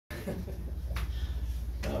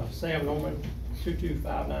Sam Norman,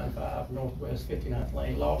 22595 Northwest 59th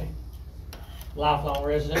Lane, Lawdy. Lifelong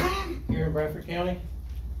resident here in Bradford County.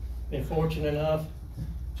 Been fortunate enough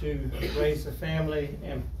to raise a family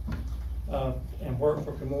and work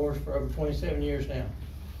for Chemours for over 27 years now.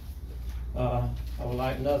 I would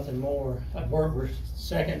like nothing more. I've worked with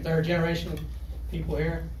second, third generation people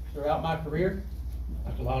here throughout my career,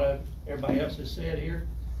 like a lot of everybody else has said here.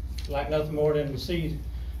 I'd like nothing more than to see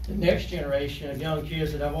the next generation of young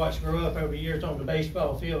kids that I've watched grow up over the years on the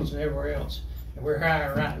baseball fields and everywhere else. And we're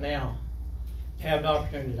hiring right now to have the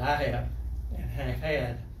opportunity that I have and have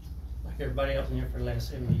had, like everybody else in here for the last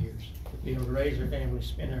 70 years, to be able to raise their family,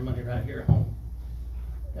 spend their money right here at home.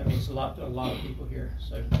 That means a lot to a lot of people here.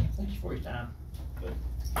 So thank you for your time. Good.